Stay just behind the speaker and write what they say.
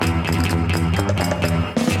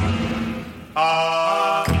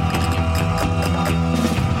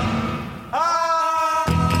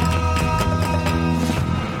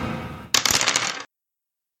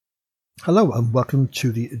Hello and welcome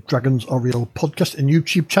to the Dragons Are Real podcast and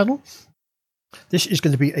YouTube channel. This is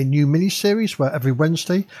going to be a new mini-series where every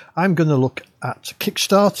Wednesday I'm going to look at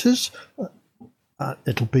Kickstarters.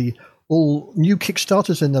 It'll be all new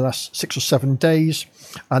Kickstarters in the last 6 or 7 days,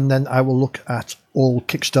 and then I will look at all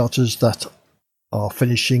Kickstarters that are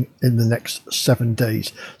finishing in the next 7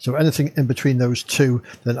 days. So anything in between those two,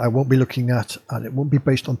 then I won't be looking at, and it won't be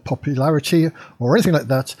based on popularity or anything like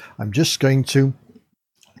that. I'm just going to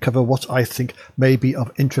cover what I think may be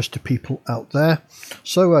of interest to people out there.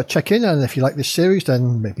 So check in, and if you like this series,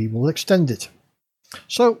 then maybe we'll extend it.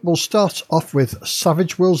 So we'll start off with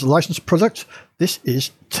Savage Worlds licensed product. This is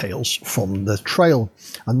Tales from the Trail,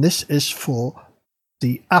 and this is for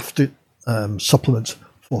the After supplement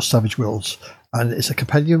for Savage Worlds, and it's a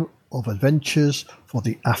compendium of adventures for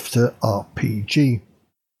the After RPG.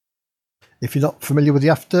 If you're not familiar with the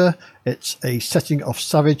After, it's a setting of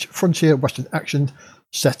savage frontier western action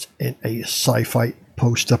set in a sci-fi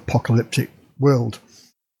post-apocalyptic world.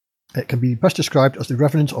 It can be best described as the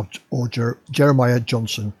Revenant or Jeremiah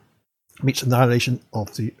Johnson meets Annihilation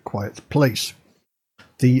of the Quiet Place.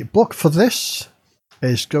 The book for this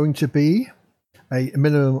is going to be a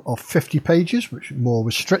minimum of 50 pages, which more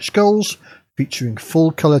with stretch goals, featuring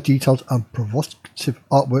full-colour detailed and provocative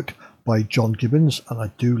artwork by John Gibbons, and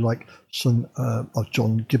I do like some of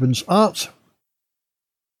John Gibbons' art.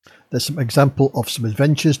 There's some example of some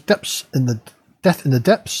adventures: Death in the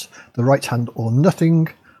Depths, The Right Hand or Nothing,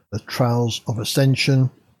 The Trials of Ascension,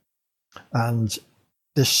 and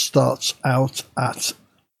this starts out at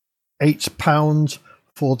 £8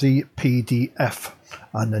 for the PDF,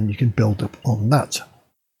 and then you can build up on that.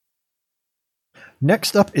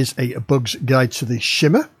 Next up is a Bug's Guide to the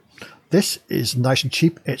Shimmer. This is nice and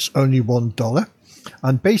cheap, it's only $1,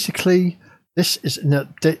 and basically this is an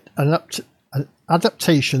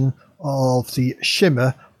adaptation of the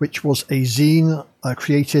Shimmer, which was a zine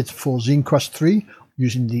created for Zine Quest 3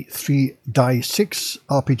 using the 3-die-6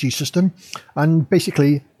 RPG system, and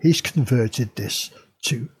basically he's converted this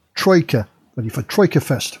to Troika, ready for Troika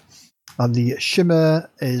Fest. And the Shimmer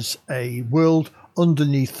is a world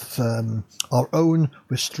underneath our own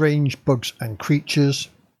with strange bugs and creatures.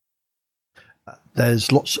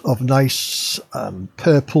 There's lots of nice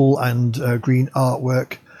purple and green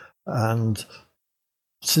artwork, and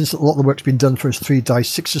since a lot of the work's been done for his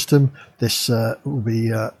 3-die-6 system, this will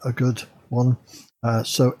be a good one.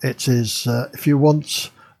 So it is, if you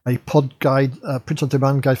want a pod guide,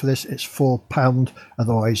 print-on-demand guide for this, it's £4.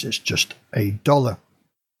 Otherwise, it's just $1.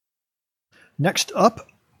 Next up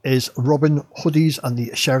is Robin Hoodies and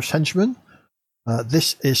the Sheriff's Henchman.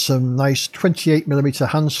 This is some nice 28mm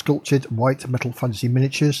hand-sculpted white metal fantasy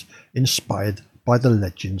miniatures inspired by the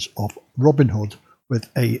legends of Robin Hood with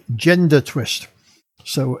a gender twist.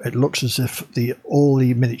 So it looks as if all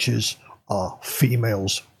the miniatures are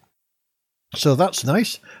females. So that's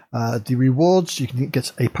nice. The rewards, you can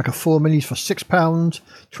get a pack of 4 minis for £6,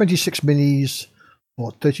 26 minis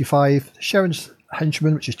for £35, Sharon's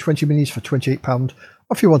Henchman, which is 20 minis for £28.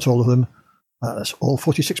 If you want all of them, that's all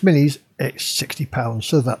 46 minis, it's £60.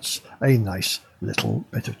 So that's a nice little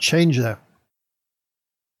bit of change there.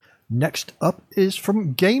 Next up is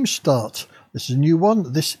from GameStart. This is a new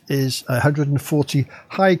one. This is 140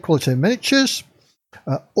 high-quality miniatures,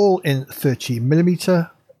 all in 30mm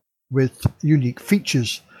with unique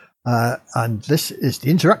features. And this is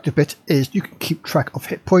the interactive bit, is you can keep track of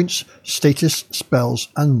hit points, status, spells,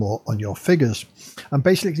 and more on your figures. And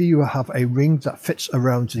basically you have a ring that fits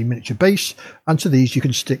around the miniature base, and to these you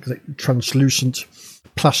can stick the translucent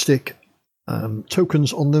plastic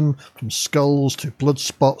tokens on them, from skulls to blood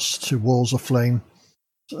spots to walls of flame.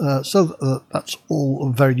 So that's all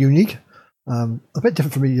very unique. A bit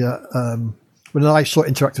different from me. When I saw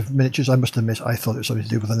interactive miniatures, I must admit I thought it was something to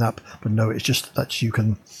do with an app, but no, it's just that you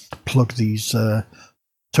can plug these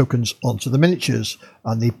tokens onto the miniatures,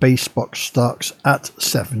 and the base box starts at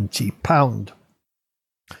 £70.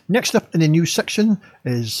 Next up in the new section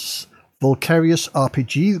is Volcarius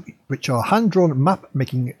RPG, which are hand-drawn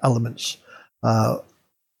map-making elements,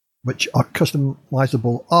 which are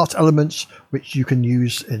customizable art elements which you can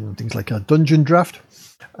use in things like a dungeon draft,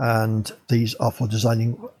 and these are for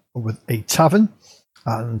designing with a tavern,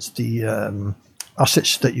 and the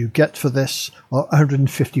assets that you get for this are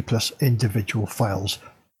 150 plus individual files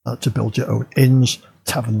to build your own inns,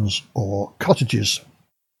 taverns or cottages.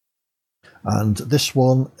 And this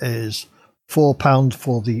one is £4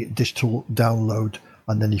 for the digital download,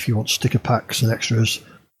 and then if you want sticker packs and extras,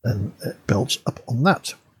 then it builds up on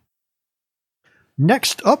that.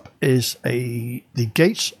 Next up is the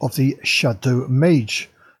Gates of the Shadow Mage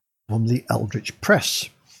from the Eldritch Press,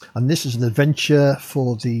 and this is an adventure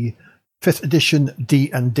for the 5th edition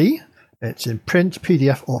D&D. It's in print,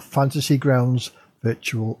 PDF, or Fantasy Grounds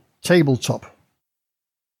virtual tabletop.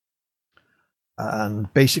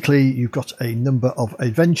 And basically, you've got a number of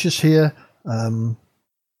adventures here. You've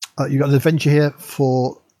got an adventure here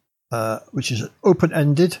for which is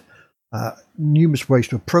open-ended. Numerous ways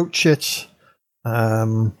to approach it.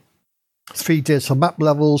 3 digital map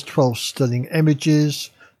levels, 12 stunning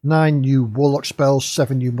images, 9 new warlock spells,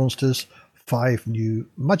 7 new monsters, 5 new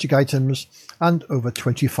magic items, and over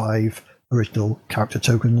 25 original character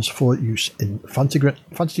tokens for use in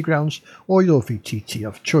Fantasy Grounds or your VTT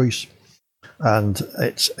of choice. And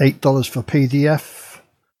it's $8 for PDF.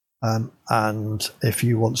 And if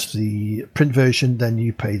you want the print version, then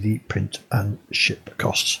you pay the print and ship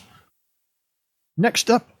costs. Next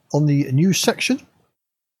up on the news section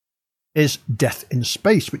is Death in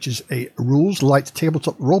Space, which is a rules-light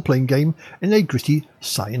tabletop role-playing game in a gritty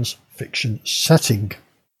science fiction setting.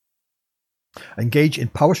 Engage in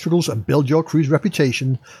power struggles and build your crew's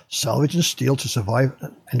reputation, salvage and steal to survive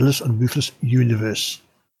an endless and ruthless universe.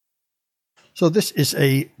 So this is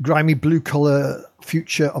a grimy blue-collar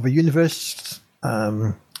future of a universe.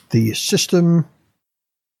 The system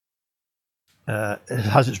it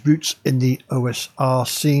has its roots in the OSR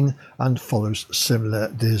scene and follows similar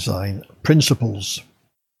design principles,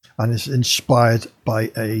 and is inspired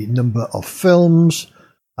by a number of films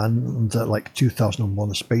and like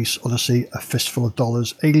 2001: A Space Odyssey, A Fistful of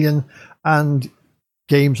Dollars, Alien, and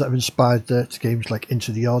games that have inspired it. Games like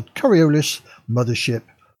Into the Odd, Coriolis, Mothership,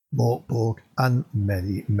 Mort Borg, and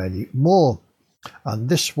many, many more. And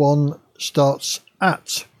this one starts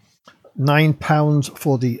at £9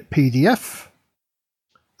 for the PDF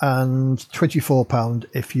and £24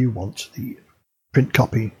 if you want the print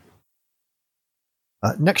copy.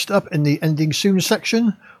 Next up in the Ending Soon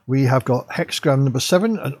section, we have got Hexagram number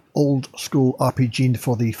 7, an old school RPG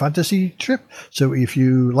for the fantasy trip. So if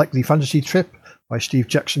you like the fantasy trip by Steve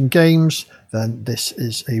Jackson Games, then this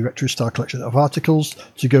is a retro style collection of articles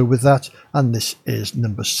to go with that. And this is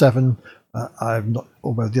number 7. I'm not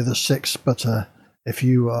aware of the other 6, but if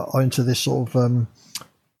you are into this sort of,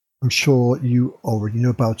 I'm sure you already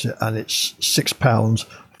know about it, and it's £6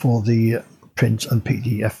 for the print and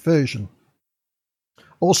PDF version.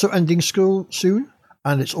 Also ending school soon,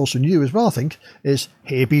 and it's also new as well, I think, is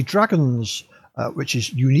Here Be Dragons, which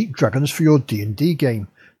is unique dragons for your D&D game.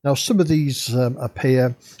 Now, some of these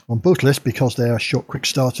appear on both lists because they are short, quick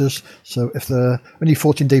starters. So if they're only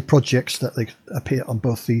 14-day projects, that they appear on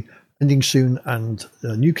both the Ending Soon and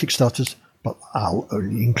new Kickstarters, but I'll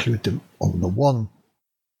only include them on the one.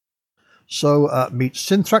 So meet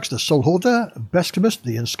Synthrax, the Soul Hoarder, Bescamus,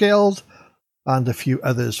 the Unscaled, and a few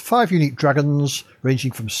others. 5 unique dragons,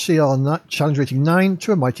 ranging from CR Challenge Rating 9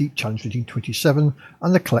 to a mighty Challenge Rating 27,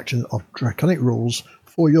 and a collection of draconic rules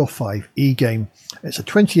for your 5e game. It's a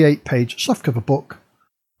 28-page softcover book,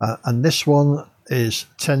 and this one is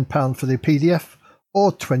 £10 for the PDF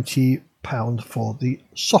or £20 for the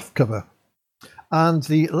softcover. And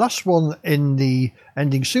the last one in the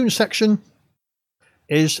Ending Soon section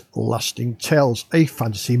is Lasting Tales, a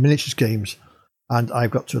fantasy miniatures games. And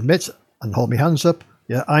I've got to admit, and hold my hands up,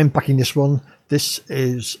 yeah, I'm backing this one. This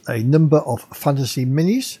is a number of fantasy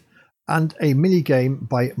minis and a mini game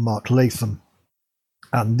by Mark Latham.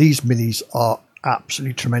 And these minis are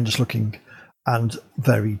absolutely tremendous looking and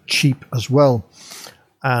very cheap as well.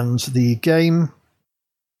 And the game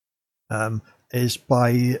is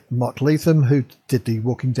by Mark Latham, who did the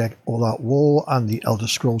Walking Dead All Out War and the Elder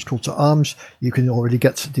Scrolls Call to Arms. You can already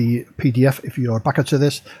get the PDF if you're a backer to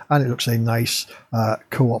this, and it looks a nice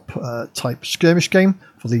co-op type skirmish game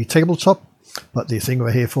for the tabletop. But the thing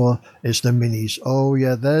we're here for is the minis. Oh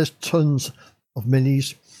yeah, there's tons of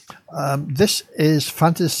minis. This is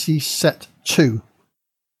Fantasy Set 2,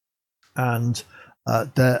 and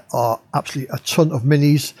there are absolutely a ton of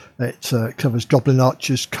minis. It covers goblin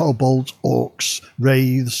archers, kobolds, orcs,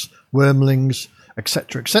 wraiths, wormlings,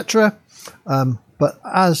 etc., etc. But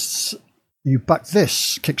as you back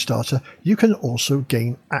this Kickstarter, you can also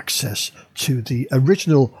gain access to the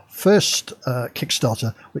original first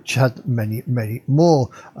Kickstarter, which had many, many more.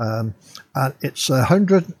 And it's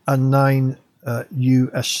 109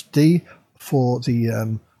 USD for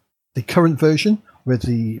the current version with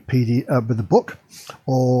the with the book,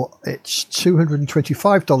 or it's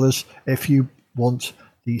 $225 if you want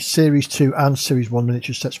the Series 2 and Series 1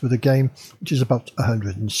 miniature sets with the game, which is about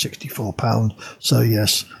 £164. So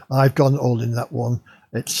yes, I've gone all in that one.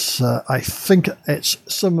 It's I think it's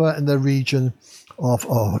somewhere in the region of,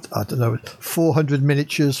 I don't know, 400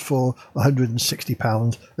 miniatures for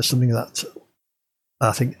 £160. There's something that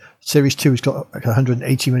I think Series 2 has got like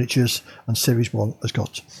 180 miniatures, and Series 1 has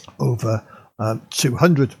got over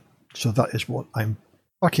 200. So that is what I'm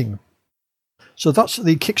backing. So that's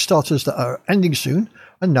the Kickstarters that are ending soon,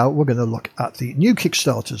 and now we're going to look at the new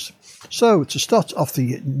Kickstarters. So to start off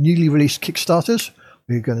the newly released Kickstarters,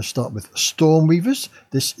 we're going to start with Stormweavers.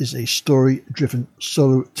 This is a story-driven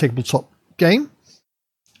solo tabletop game.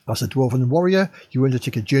 As a dwarven warrior, you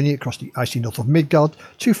undertake a journey across the icy north of Midgard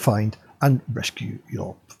to find and rescue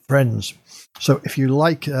your friends. So if you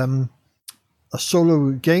like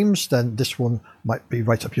solo games, then this one might be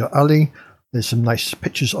right up your alley. There's some nice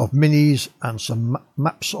pictures of minis and some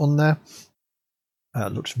maps on there.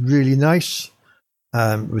 It looks really nice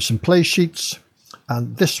with some play sheets.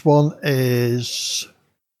 And this one is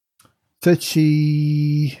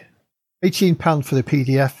 £18 for the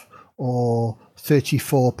PDF or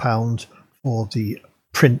 £34 for the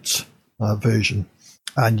print version.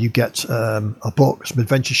 And you get a book, some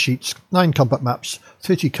adventure sheets, 9 combat maps,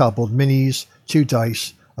 30 cardboard minis, 2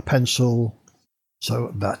 dice, a pencil.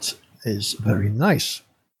 So that is very nice.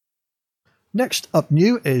 Next up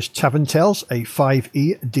new is Tavern Tales, a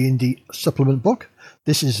 5e D&D supplement book.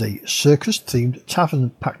 This is a circus-themed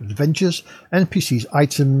tavern-packed adventures, NPCs,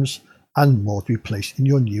 items, and more to be placed in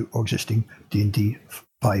your new or existing D&D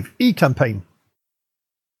 5e campaign.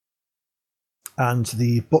 And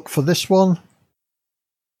the book for this one,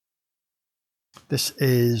 this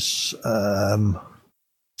is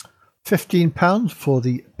 £15 for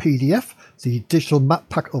the PDF, the digital map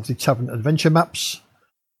pack of the Tavern Adventure maps,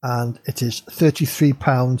 and it is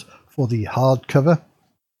 £33 for the hardcover.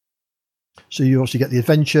 So you also get the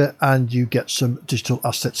adventure and you get some digital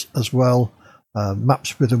assets as well,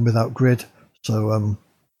 maps with and without grid. So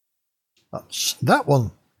that's that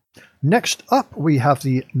one. Next up, we have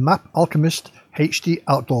the Map Alchemist HD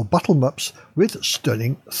Outdoor Battle Maps with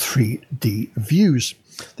stunning 3D views.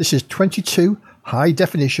 This is 22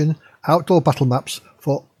 high-definition outdoor battle maps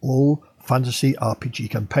for all fantasy RPG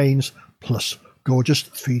campaigns, plus gorgeous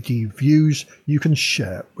 3D views you can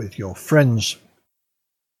share with your friends.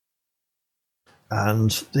 And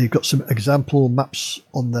they've got some example maps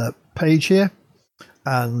on the page here.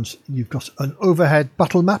 And you've got an overhead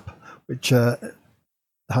battle map, which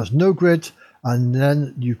has no grid, and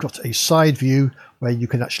then you've got a side view where you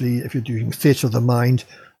can actually, if you're doing theatre of the mind,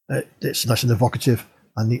 it's nice and evocative,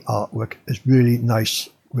 and the artwork is really nice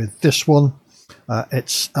with this one.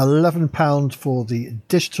 It's £11 for the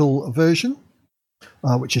digital version,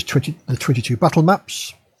 which is the 22 battle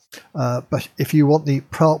maps. But if you want the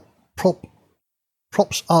props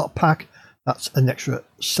art pack, that's an extra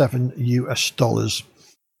 $7 US.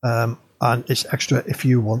 And it's extra if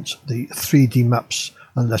you want the 3D maps,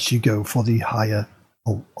 unless you go for the higher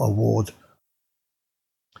award.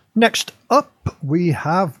 Next up, we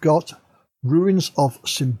have got Ruins of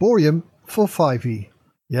Symborium for 5e.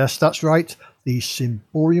 Yes, that's right. The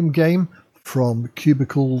Symborium game from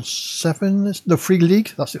Cubicle 7, no, Free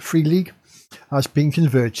League, that's it, Free League, has been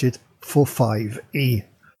converted for 5e.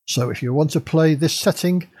 So if you want to play this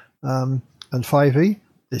setting and 5e,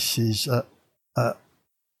 this is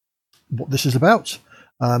what this is about.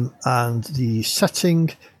 And the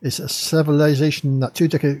setting is a civilization that two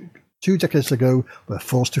decades ago were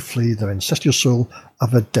forced to flee their ancestral soul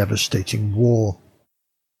of a devastating war.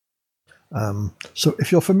 So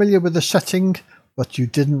if you're familiar with the setting, but you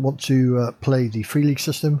didn't want to play the Free League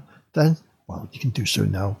system, then, well, you can do so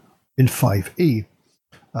now in 5e.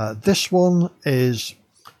 This one is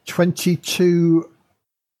 £22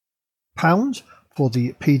 for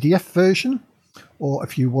the PDF version, or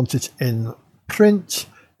if you want it in print,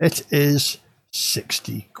 it is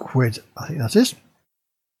 60 quid, I think that is.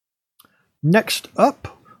 Next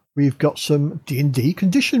up, we've got some D&D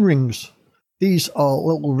condition rings. These are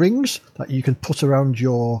little rings that you can put around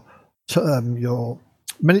your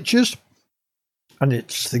miniatures, and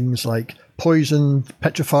it's things like poisoned,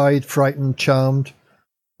 petrified, frightened, charmed.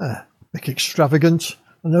 Bit extravagant,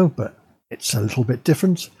 I know, but it's a little bit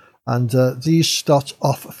different. And these start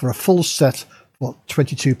off for a full set for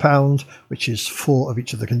 £22, which is 4 of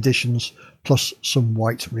each of the conditions, plus some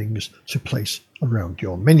white rings to place around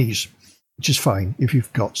your minis, which is fine if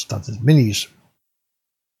you've got standard minis.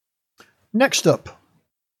 Next up,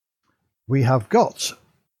 we have got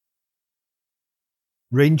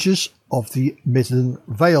Rangers of the Midden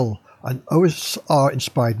Vale, an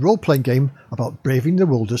OSR-inspired role-playing game about braving the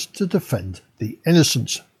wilderness to defend the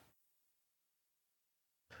innocent.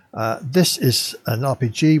 This is an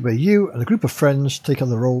RPG where you and a group of friends take on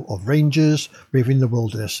the role of rangers braving the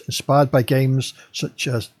wilderness, inspired by games such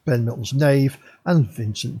as Ben Milton's Knave and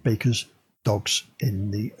Vincent Baker's Dogs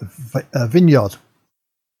in the Vineyard.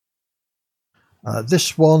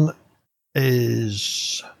 This one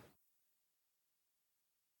is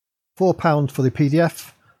 £4 for the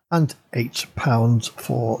PDF and £8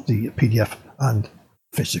 for the PDF and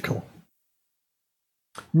physical.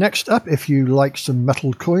 Next up, if you like some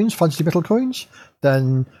metal coins, fantasy metal coins,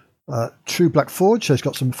 then True Black Forge has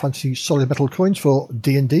got some fantasy solid metal coins for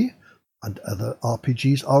D&D and other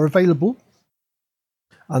RPGs are available.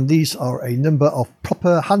 And these are a number of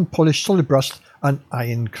proper hand-polished solid brass and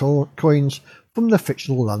iron coins from the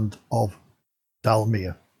fictional land of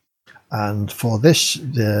Dalmir. And for this,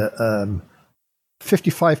 there are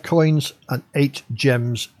 55 coins and 8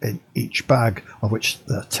 gems in each bag, of which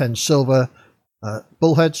there are 10 silver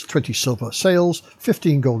bullheads, 20 silver sails,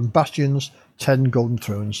 15 golden bastions, 10 golden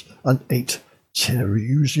thrones, and 8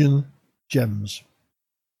 Terusian gems.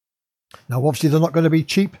 Now, obviously, they're not going to be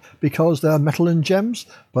cheap because they're metal and gems,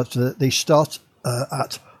 but they start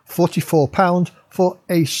at £44 for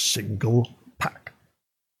a single pack.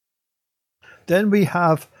 Then we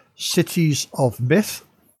have Cities of Myth,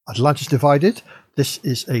 Atlantis Divided. This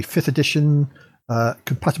is a 5th edition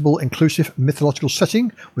compatible inclusive mythological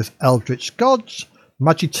setting with eldritch gods,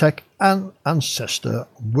 magitech, and ancestor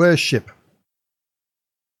worship.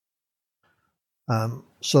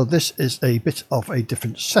 So this is a bit of a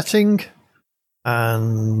different setting,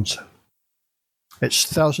 and it's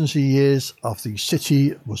thousands of years of the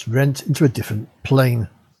city was rent into a different plane,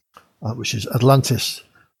 which is Atlantis,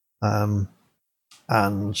 and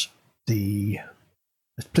the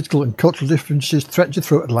political and cultural differences threaten to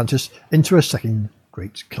throw Atlantis into a second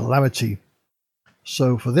great calamity.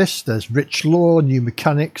 So for this, there's rich lore, new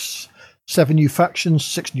mechanics, 7 new factions,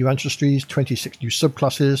 6 new ancestries, 26 new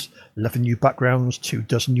subclasses, 11 new backgrounds,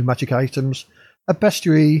 24 new magic items, a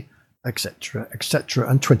bestiary, etc., etc.,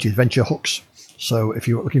 and 20 adventure hooks. So if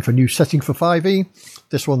you're looking for a new setting for 5e,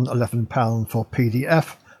 this one £11 for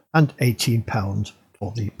PDF and £18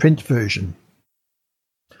 for the print version.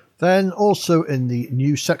 Then also in the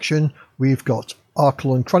new section, we've got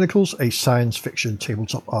Archelon Chronicles, a science fiction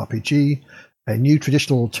tabletop RPG, a new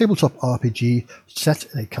traditional tabletop RPG set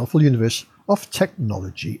in a colourful universe of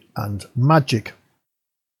technology and magic.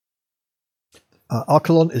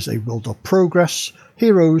 Archelon is a world of progress,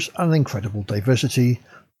 heroes, and incredible diversity.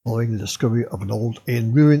 Following the discovery of an old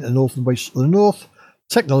alien ruin in the northern wastes of the north,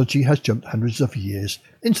 technology has jumped hundreds of years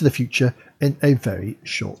into the future in a very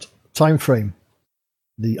short time frame.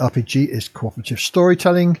 The RPG is cooperative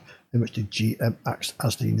storytelling in which the GM acts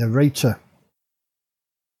as the narrator.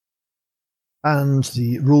 And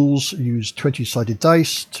the rules use 20-sided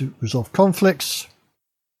dice to resolve conflicts.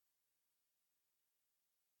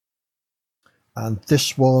 And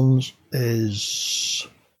this one is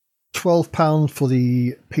 £12 for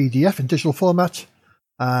the PDF in digital format,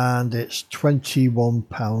 and it's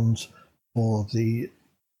 £21 for the,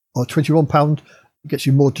 or £21 gets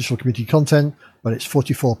you more digital community content, but it's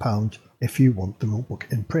 £44 if you want the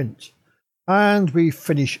rulebook in print. And we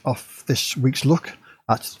finish off this week's look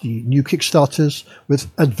at the new Kickstarters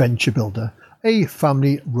with Adventure Builder, a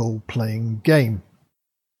family role-playing game.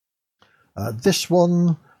 This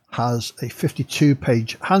one has a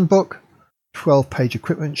 52-page handbook, 12-page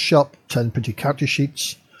equipment shop, 10 printed character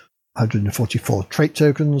sheets, 144 trait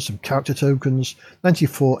tokens, some character tokens,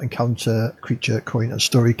 94 encounter, creature, coin and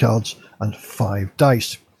story cards, and 5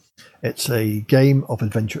 dice. It's a game of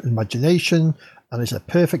adventure and imagination, and it's a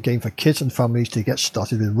perfect game for kids and families to get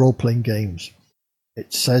started with role-playing games.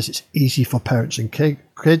 It says it's easy for parents and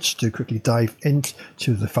kids to quickly dive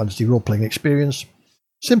into the fantasy role-playing experience.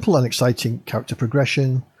 Simple and exciting character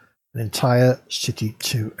progression, an entire city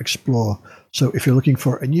to explore. So if you're looking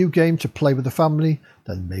for a new game to play with the family,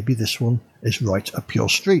 then maybe this one is right up your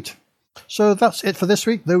street. So that's it for this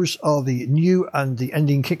week. Those are the new and the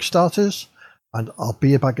ending Kickstarters, and I'll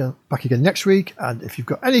be back again next week. And if you've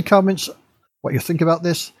got any comments, what you think about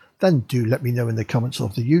this, then do let me know in the comments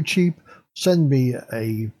of the YouTube. Send me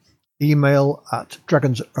a email at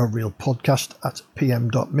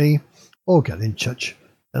dragonsarealpodcast@pm.me or get in touch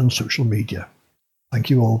on social media. Thank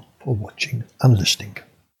you all for watching and listening.